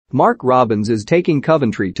Mark Robins is taking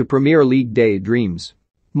Coventry to Premier League daydreams.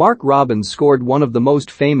 Mark Robins scored one of the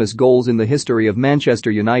most famous goals in the history of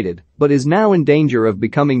Manchester United, but is now in danger of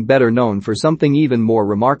becoming better known for something even more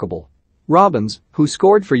remarkable. Robins, who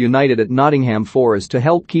scored for United at Nottingham Forest to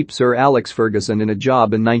help keep Sir Alex Ferguson in a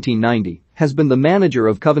job in 1990, has been the manager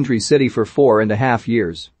of Coventry City for 4.5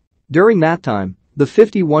 years. During that time, the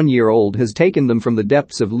 51-year-old has taken them from the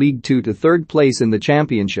depths of League Two to third place in the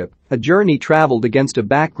Championship, a journey travelled against a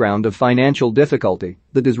background of financial difficulty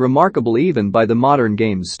that is remarkable even by the modern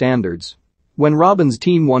game's standards. When Robins'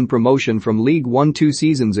 team won promotion from League One 2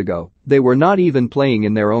 seasons ago, they were not even playing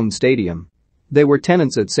in their own stadium. They were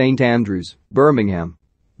tenants at St Andrews, Birmingham.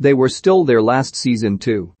 They were still there last season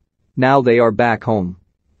too. Now they are back home.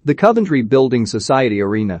 The Coventry Building Society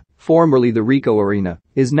Arena, formerly the Rico Arena,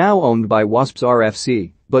 is now owned by Wasps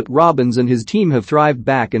RFC, but Robins and his team have thrived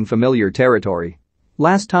back in familiar territory.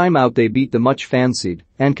 Last time out they beat the much fancied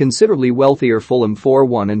and considerably wealthier Fulham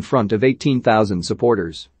 4-1 in front of 18,000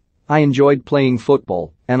 supporters. I enjoyed playing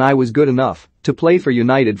football, and I was good enough to play for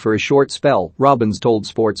United for a short spell, Robins told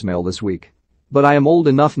Sportsmail this week. But I am old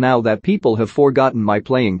enough now that people have forgotten my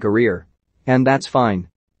playing career. And that's fine.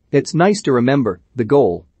 It's nice to remember the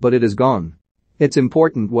goal, but it is gone. It's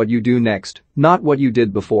important what you do next, not what you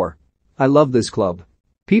did before. I love this club.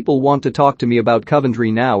 People want to talk to me about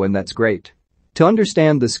Coventry now, and that's great. To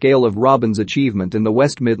understand the scale of Robins' achievement in the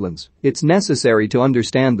West Midlands, it's necessary to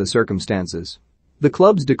understand the circumstances. The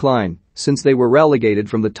club's decline, since they were relegated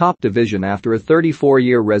from the top division after a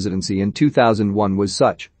 34-year residency in 2001, was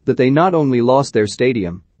such that they not only lost their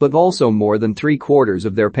stadium, but also more than 3/4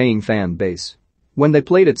 of their paying fan base. When they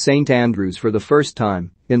played at St Andrews for the first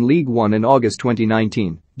time in League One in August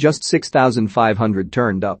 2019, just 6,500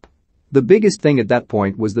 turned up. The biggest thing at that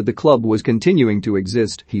point was that the club was continuing to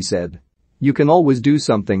exist, he said. You can always do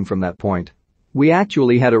something from that point. We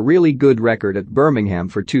actually had a really good record at Birmingham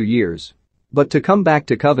for 2 years. But to come back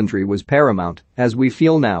to Coventry was paramount, as we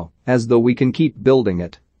feel now, as though we can keep building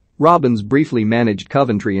it. Robins briefly managed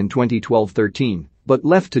Coventry in 2012-13, but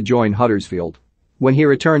left to join Huddersfield. When he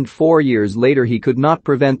returned 4 years later, he could not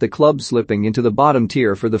prevent the club slipping into the bottom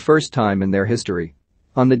tier for the first time in their history.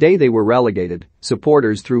 On the day they were relegated,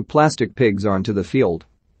 supporters threw plastic pigs onto the field.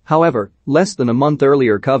 However, less than a month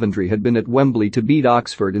earlier Coventry had been at Wembley to beat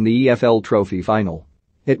Oxford in the EFL Trophy final.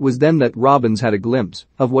 It was then that Robins had a glimpse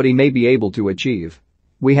of what he may be able to achieve.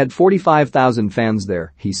 We had 45,000 fans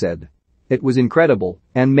there, he said. It was incredible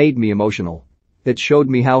and made me emotional. It showed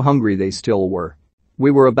me how hungry they still were. We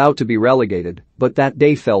were about to be relegated, but that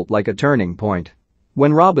day felt like a turning point.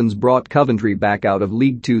 When Robins brought Coventry back out of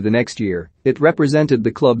League Two the next year, it represented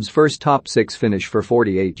the club's first top 6 finish for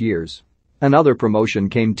 48 years. Another promotion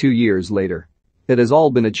came 2 years later. It has all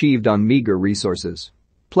been achieved on meager resources.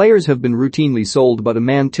 Players have been routinely sold, but a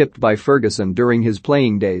man tipped by Ferguson during his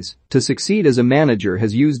playing days to succeed as a manager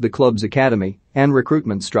has used the club's academy and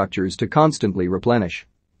recruitment structures to constantly replenish.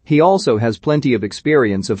 He also has plenty of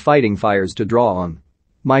experience of fighting fires to draw on.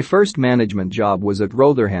 My first management job was at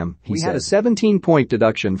Rotherham, he said. We had a 17-point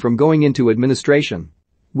deduction from going into administration.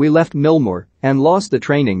 We left Millmoor and lost the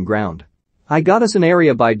training ground. I got us an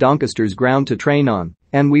area by Doncaster's ground to train on,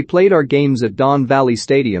 and we played our games at Don Valley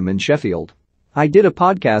Stadium in Sheffield. I did a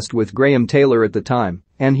podcast with Graham Taylor at the time,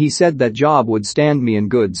 and he said that job would stand me in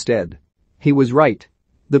good stead. He was right.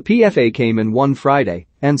 The PFA came in one Friday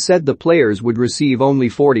and said the players would receive only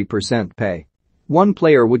 40% pay. One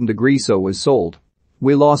player wouldn't agree, so was sold.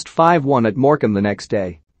 We lost 5-1 at Morecambe the next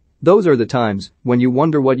day. Those are the times when you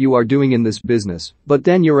wonder what you are doing in this business, but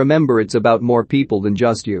then you remember it's about more people than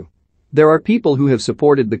just you. There are people who have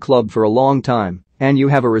supported the club for a long time, and you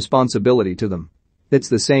have a responsibility to them. It's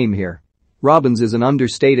the same here. Robins is an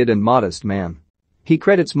understated and modest man. He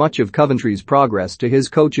credits much of Coventry's progress to his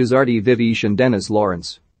coaches Artie Vivish and Dennis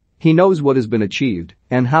Lawrence. He knows what has been achieved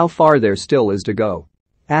and how far there still is to go.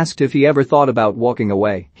 Asked if he ever thought about walking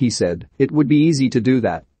away, he said, "It would be easy to do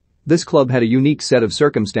that. This club had a unique set of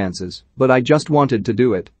circumstances, but I just wanted to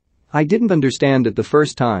do it. I didn't understand it the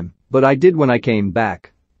first time, but I did when I came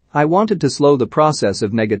back. I wanted to slow the process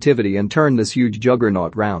of negativity and turn this huge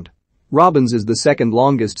juggernaut round." Robins is the second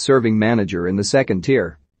longest serving manager in the second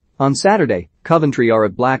tier. On Saturday, Coventry are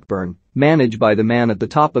at Blackburn, managed by the man at the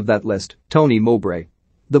top of that list, Tony Mowbray.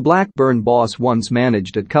 The Blackburn boss once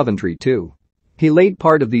managed at Coventry too. He laid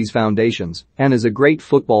part of these foundations and is a great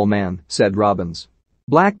football man, said Robins.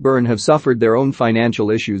 Blackburn have suffered their own financial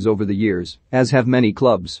issues over the years, as have many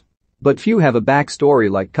clubs. But few have a backstory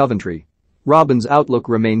like Coventry. Robins' outlook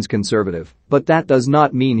remains conservative, but that does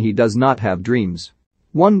not mean he does not have dreams.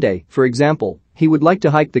 One day, for example, he would like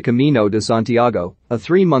to hike the Camino de Santiago, a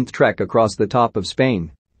 3-month trek across the top of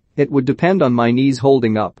Spain. It would depend on my knees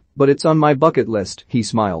holding up, but it's on my bucket list, he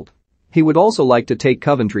smiled. He would also like to take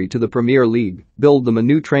Coventry to the Premier League, build them a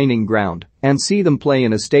new training ground, and see them play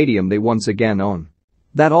in a stadium they once again own.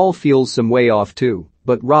 That all feels some way off too,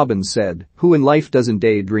 but Robin said, who in life doesn't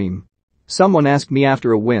daydream? Someone asked me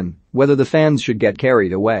after a win whether the fans should get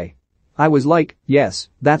carried away. I was like, yes,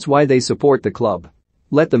 that's why they support the club.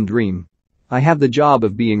 Let them dream. I have the job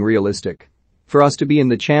of being realistic. For us to be in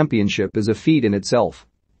the championship is a feat in itself.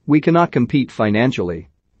 We cannot compete financially.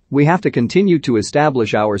 We have to continue to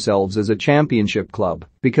establish ourselves as a championship club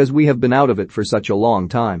because we have been out of it for such a long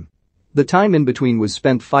time. The time in between was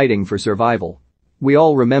spent fighting for survival. We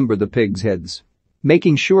all remember the pigs' heads.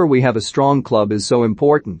 Making sure we have a strong club is so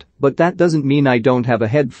important, but that doesn't mean I don't have a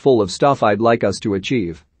head full of stuff I'd like us to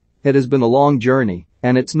achieve. It has been a long journey,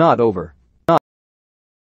 and it's not over.